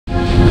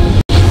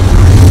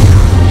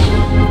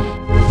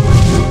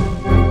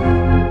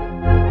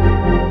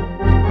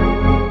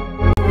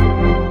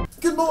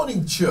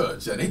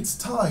church, and it's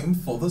time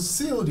for the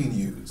COD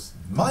news.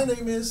 My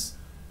name is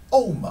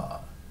Omar.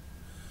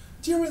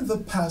 During the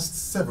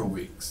past several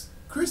weeks,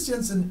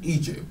 Christians in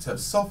Egypt have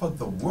suffered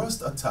the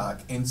worst attack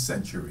in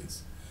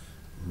centuries.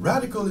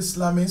 Radical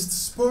Islamists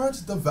spurred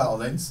the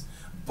violence,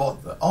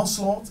 but the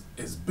onslaught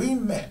is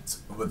being met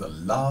with the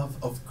love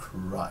of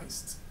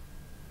Christ.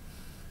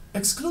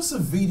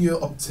 Exclusive video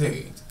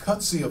obtained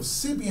courtesy of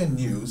CBN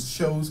News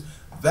shows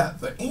that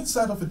the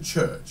inside of a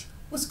church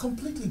was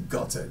completely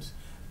gutted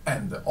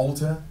and the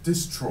altar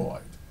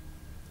destroyed.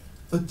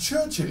 The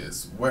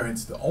churches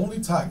weren't the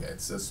only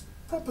targets, as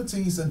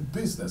properties and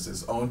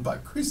businesses owned by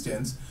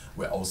Christians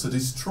were also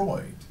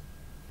destroyed.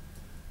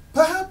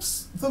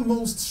 Perhaps the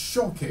most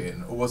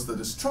shocking was the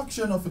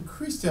destruction of a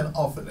Christian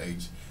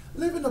orphanage,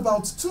 leaving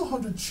about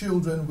 200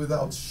 children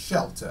without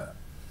shelter.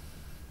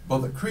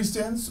 But the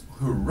Christians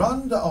who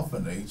ran the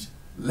orphanage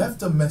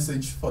left a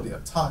message for the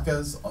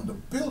attackers on the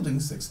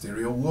building's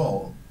exterior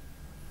wall.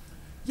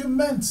 "You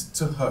meant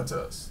to hurt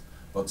us,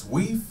 but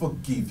we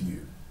forgive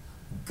you.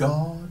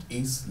 God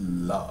is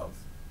love.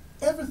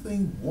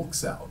 Everything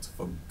works out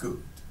for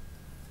good."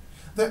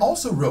 They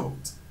also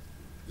wrote,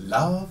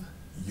 "Love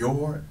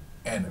your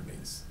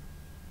enemies."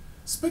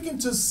 Speaking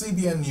to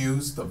CBN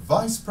News, the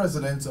Vice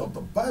President of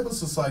the Bible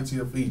Society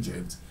of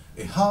Egypt,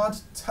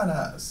 Ehad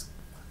Tanas,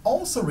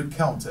 also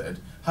recounted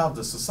how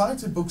the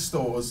society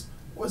bookstores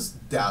was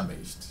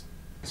damaged.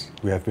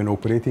 We have been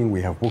operating,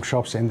 we have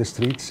bookshops in the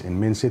streets, in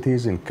main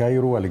cities, in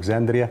Cairo,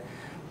 Alexandria,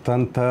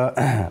 Tanta,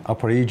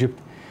 Upper Egypt,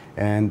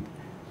 and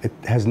it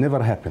has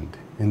never happened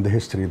in the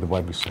history of the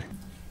Bible Society.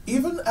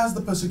 Even as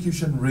the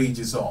persecution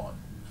rages on,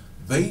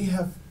 they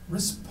have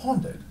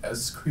responded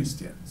as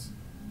Christians.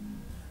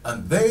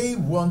 And they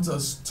want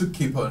us to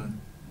keep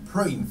on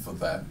praying for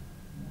them.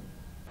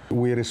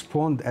 We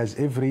respond as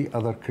every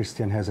other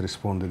Christian has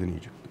responded in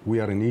Egypt.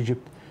 We are in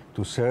Egypt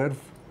to serve.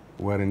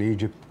 We are in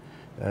Egypt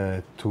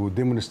to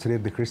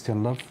demonstrate the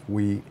Christian love.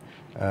 We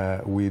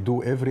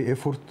do every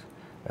effort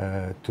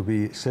to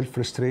be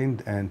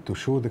self-restrained and to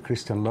show the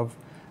Christian love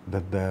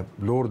that the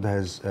Lord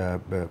has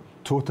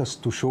taught us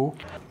to show.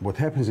 What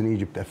happens in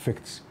Egypt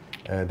affects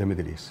the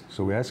Middle East.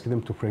 So we ask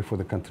them to pray for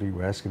the country.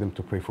 We ask them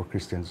to pray for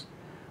Christians.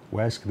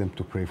 We ask them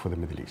to pray for the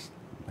Middle East.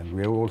 And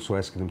we also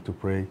ask them to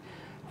pray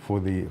for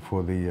the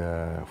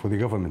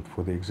government,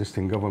 for the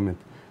existing government,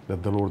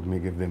 that the Lord may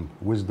give them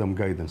wisdom,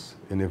 guidance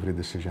in every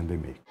decision they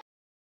make.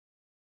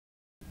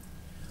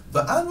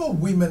 The annual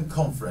Women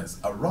Conference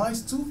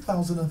Arise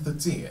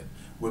 2013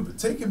 will be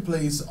taking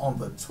place on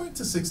the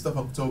 26th of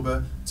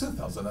October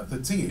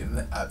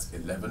 2013 at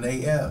 11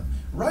 a.m.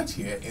 right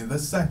here in the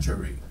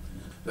sanctuary.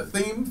 The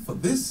theme for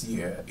this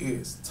year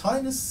is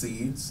Tiny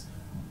Seeds,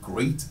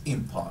 Great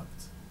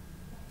Impact.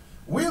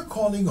 We are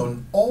calling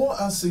on all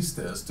our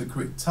sisters to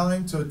create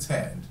time to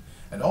attend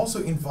and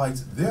also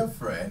invite their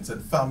friends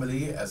and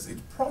family, as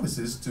it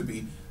promises to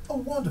be a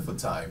wonderful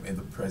time in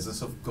the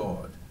presence of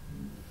God.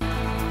 One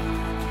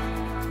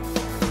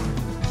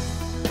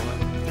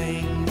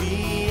thing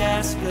we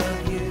ask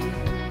of you,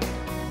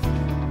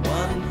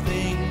 one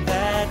thing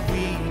that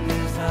we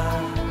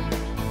desire,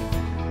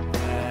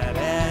 that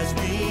as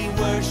we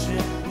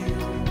worship you,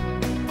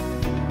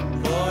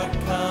 Lord,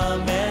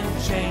 come and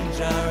change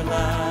our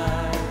lives.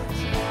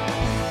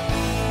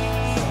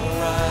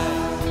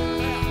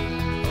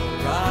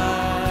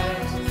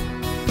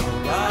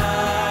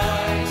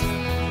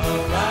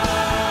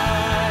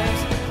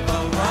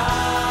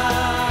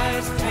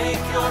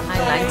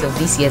 Highlights of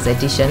this year's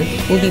edition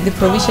will be the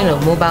provision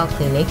of mobile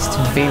clinics to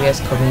various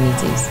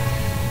communities.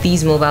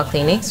 These mobile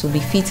clinics will be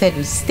fitted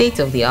with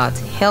state-of-the-art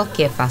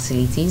healthcare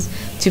facilities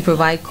to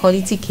provide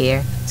quality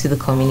care to the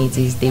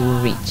communities they will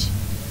reach.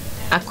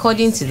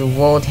 According to the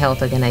World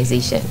Health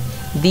Organization,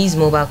 these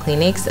mobile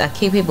clinics are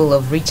capable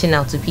of reaching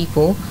out to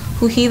people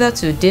who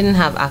hitherto didn't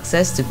have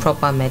access to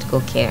proper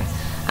medical care,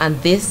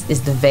 and this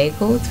is the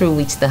vehicle through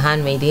which the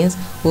handmaidens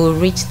will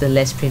reach the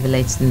less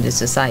privileged in the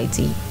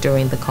society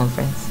during the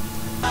conference.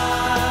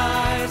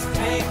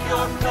 Take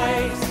your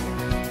place,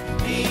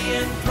 be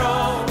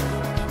enthroned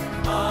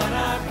on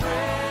our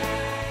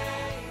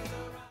praise.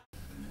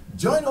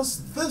 Join us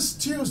this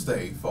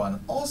Tuesday for an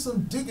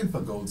awesome Digging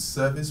for Gold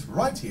service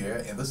right here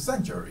in the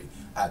sanctuary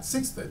at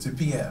 6:30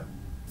 p.m.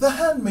 The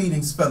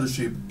Handmaidens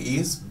Fellowship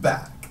is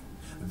back.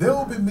 They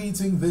will be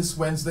meeting this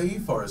Wednesday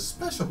for a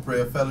special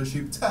prayer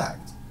fellowship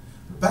tagged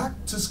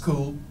Back to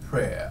School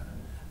Prayer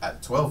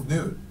at 12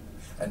 noon.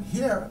 And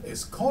here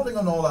is calling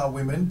on all our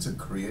women to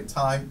create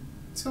time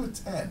to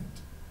attend.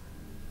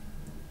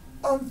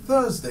 On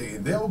Thursday,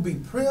 there will be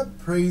prayer,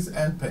 praise,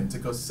 and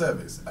Pentecost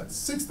service at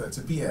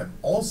 6:30 p.m.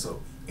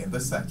 also in the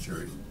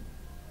sanctuary.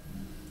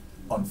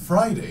 On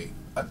Friday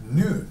at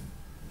noon,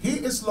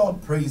 He is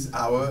Lord Praise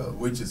Hour,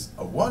 which is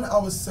a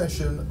 1-hour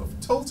session of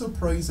total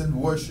praise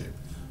and worship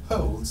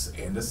holds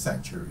in the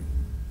sanctuary.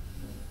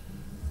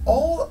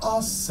 All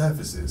our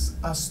services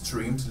are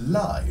streamed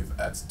live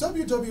at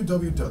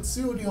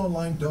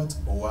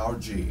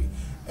www.codonline.org,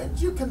 and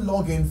you can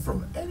log in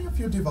from any of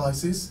your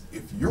devices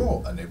if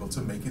you're unable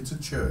to make it to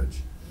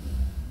church.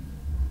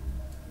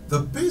 The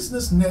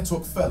Business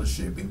Network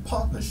Fellowship, in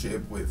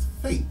partnership with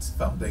Faith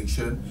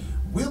Foundation,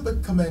 will be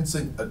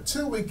commencing a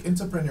 2-week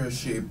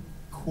entrepreneurship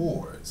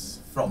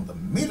course from the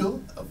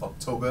middle of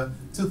October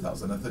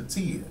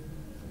 2013.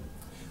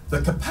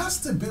 The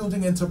Capacity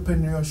Building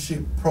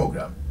Entrepreneurship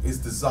Program is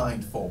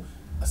designed for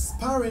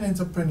aspiring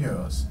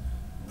entrepreneurs,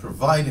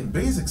 providing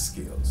basic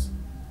skills,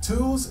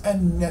 tools,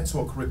 and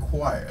network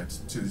required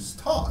to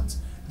start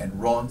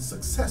and run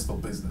successful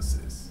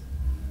businesses.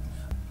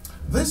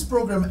 This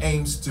program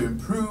aims to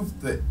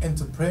improve the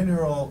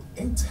entrepreneurial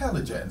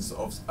intelligence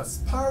of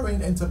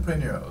aspiring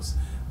entrepreneurs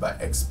by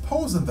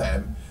exposing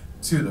them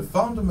to the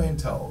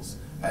fundamentals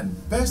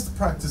and best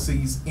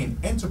practices in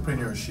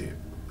entrepreneurship.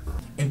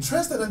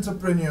 Interested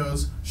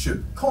entrepreneurs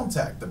should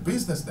contact the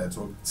Business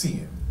Network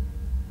team.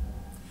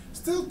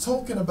 Still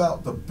talking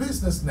about the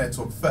Business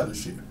Network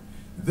Fellowship,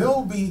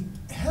 they'll be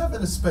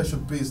having a special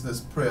business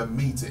prayer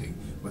meeting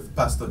with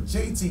Pastor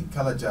J.T.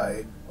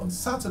 Kalajai on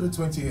Saturday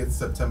 28th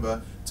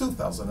September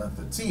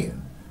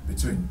 2013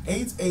 between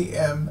 8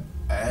 a.m.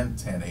 and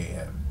 10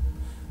 a.m.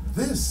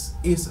 This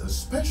is a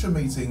special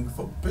meeting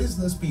for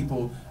business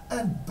people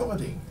and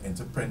budding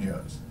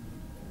entrepreneurs.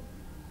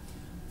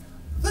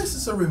 This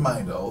is a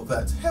reminder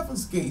that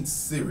Heaven's Gate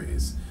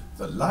series,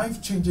 the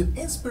life-changing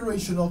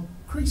inspirational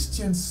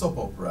Christian soap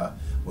opera,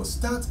 will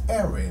start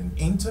airing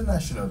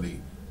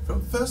internationally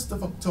from 1st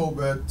of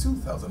October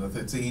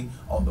 2013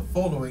 on the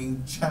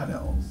following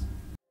channels.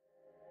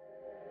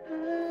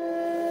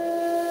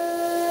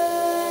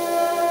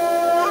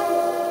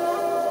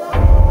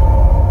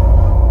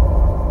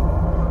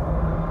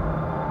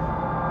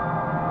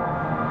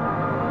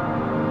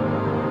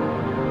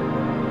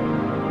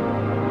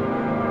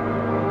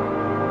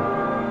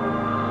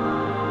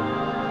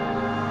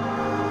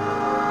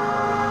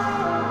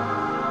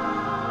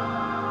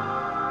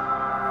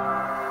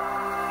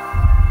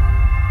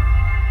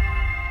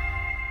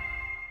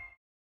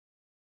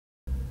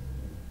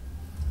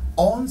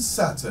 On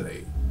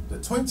Saturday, the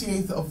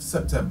 28th of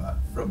September,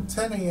 from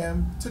 10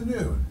 a.m. to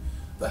noon,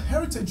 the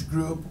Heritage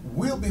Group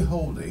will be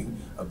holding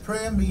a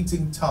prayer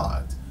meeting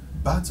titled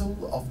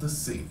Battle of the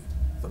Seed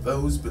for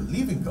those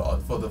believing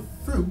God for the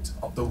fruit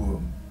of the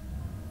womb.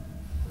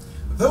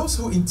 Those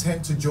who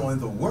intend to join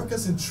the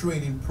Workers in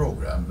Training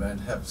program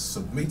and have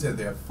submitted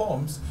their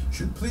forms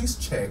should please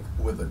check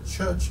with the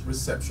church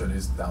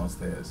receptionist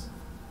downstairs.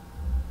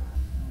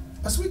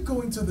 As we go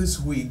into this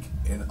week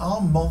in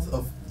our month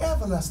of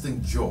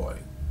everlasting joy,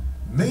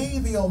 may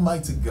the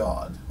Almighty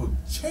God, who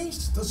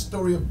changed the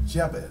story of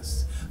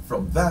Jabez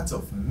from that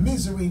of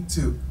misery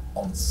to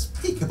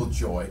unspeakable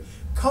joy,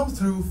 come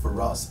through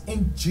for us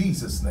in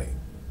Jesus' name.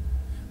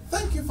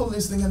 Thank you for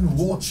listening and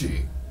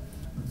watching.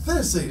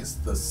 This is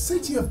the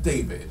City of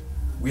David,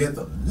 where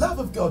the love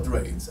of God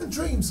reigns and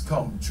dreams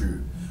come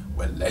true,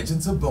 where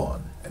legends are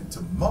born and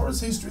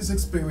tomorrow's history is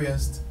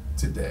experienced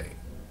today.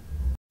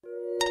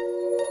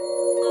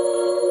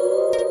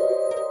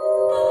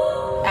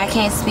 I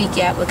can't speak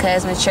yet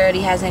because maturity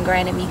hasn't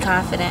granted me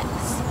confidence.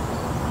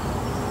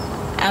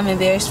 I'm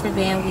embarrassed for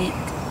being weak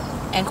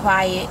and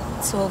quiet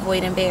to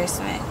avoid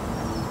embarrassment.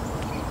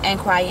 And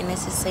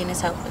quietness is seen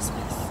as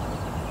helplessness.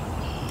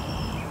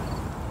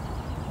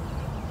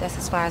 That's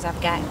as far as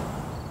I've gotten.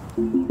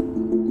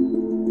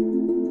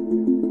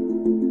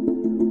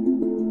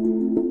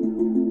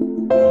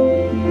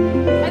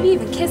 Have you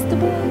even kissed the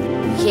boy?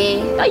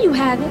 Yeah. No, you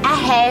haven't. I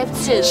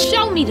have to.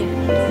 Show me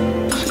them.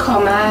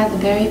 Caught my eye the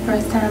very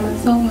first time I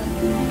saw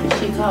her.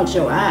 She caught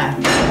your eye.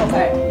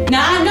 Okay.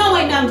 Now I know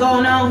ain't nothing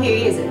going on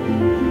here, is it?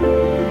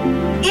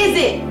 Is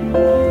it?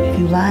 If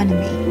you lie to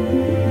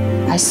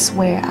me, I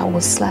swear I will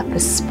slap the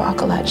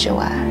sparkle out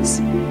your eyes.